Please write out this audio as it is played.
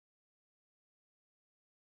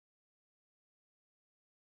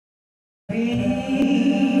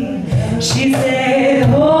She said,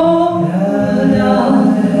 hold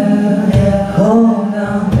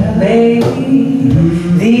on, baby.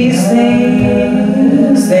 These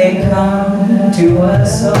things, they come to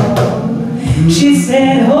us all. She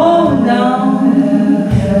said, hold on.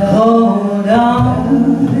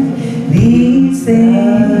 These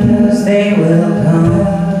things, they will come.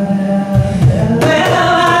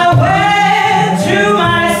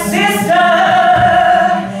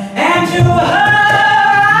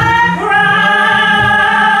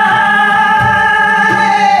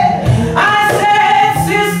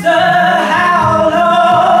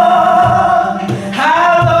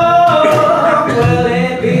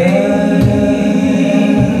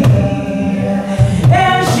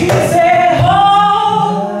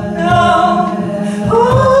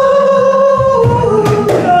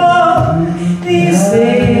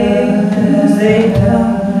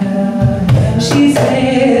 She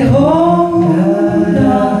said, hold on.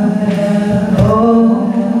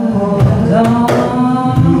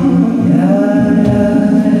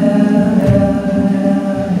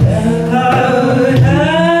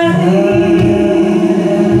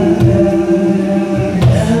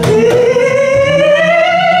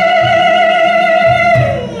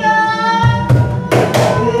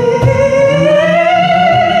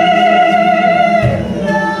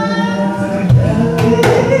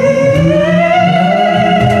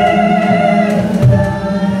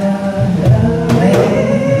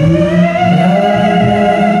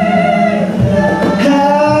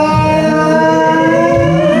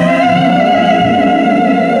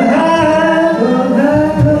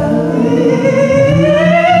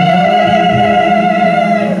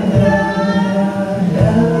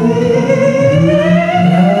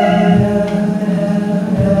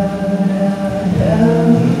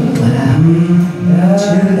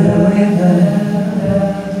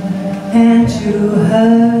 And to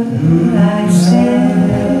her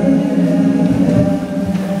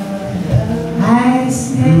I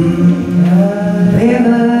said,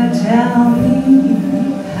 river, tell me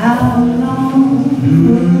how long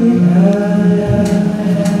will it hurt?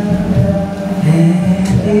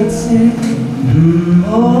 And it said,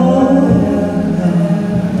 hold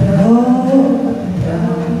on,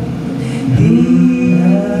 these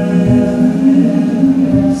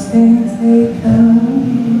things they come.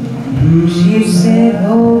 She said,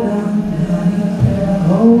 hold on,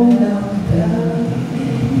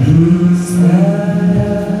 these things,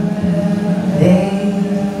 they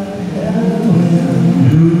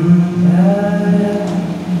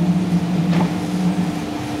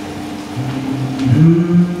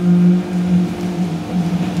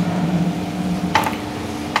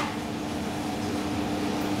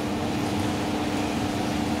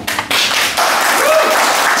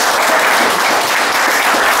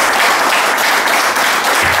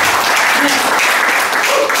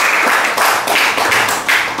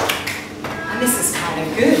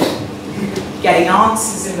getting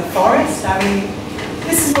answers in the forest. I mean,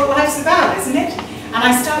 this is what life's about, isn't it? And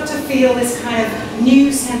I start to feel this kind of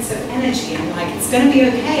new sense of energy, and like it's going to be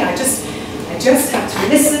okay. I just have to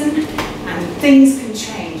listen, and things can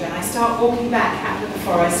change. And I start walking back out of the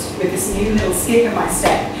forest with this new little skip in my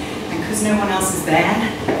step, and because no one else is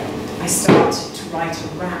there, I start to write a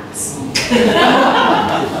rap song.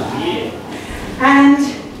 And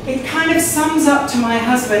it kind of sums up to my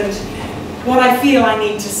husband what I feel I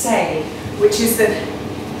need to say, which is that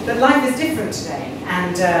life is different today,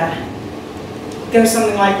 and goes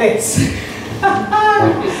something like this.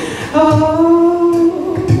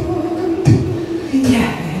 Oh,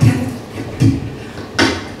 yeah,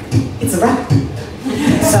 it's a wrap.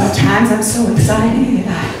 Sometimes I'm so excited,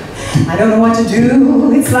 I don't know what to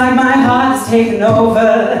do. It's like my heart is taken over,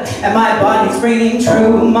 and my body's ringing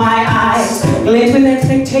true. My eyes glint with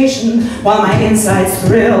expectation, while my insides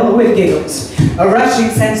thrill with giggles. A rushing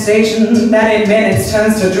sensation that in minutes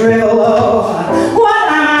turns to drivel. Oh, what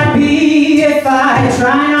I might be if I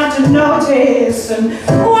try not to notice, and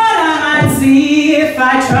what I might see if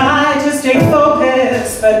I try to stay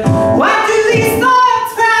focused. But what do these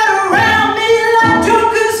thoughts crowd around me like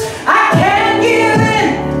jokers? I can't give in,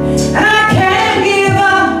 and I can't give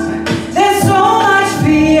up. There's so much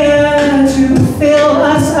fear to fill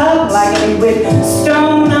us up, like with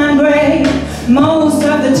stone and gray most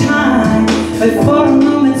of the time. But for a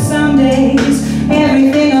moment, some days,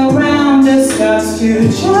 everything around us starts to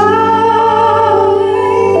change.